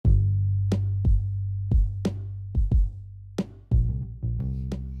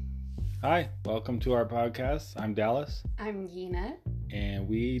Hi, welcome to our podcast. I'm Dallas, I'm Gina. and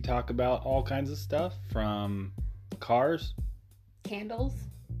we talk about all kinds of stuff from cars, Candles,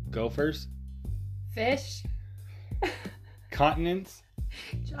 gophers, fish, continents.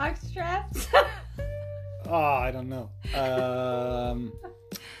 jock straps, I don't know.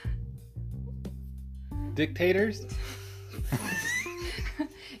 Dictators,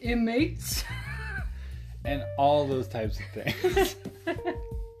 inmates. and all those types of things.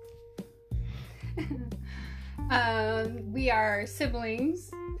 We are siblings,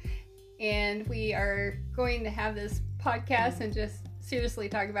 and we are going to have this podcast and just seriously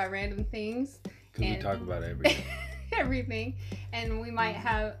talk about random things. Because we talk about everything. Everything. And we might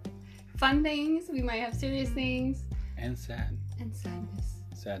have fun things, we might have serious things. And sad. And sadness.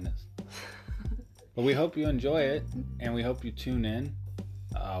 Sadness. But we hope you enjoy it, and we hope you tune in.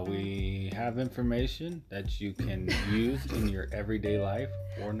 We have information that you can use in your everyday life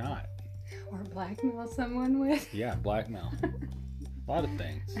or not. Or blackmail someone with. Yeah, blackmail. A lot of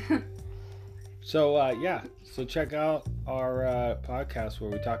things. So check out our podcast where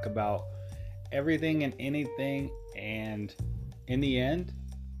we talk about everything and anything, and in the end,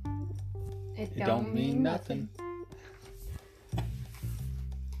 It don't mean nothing.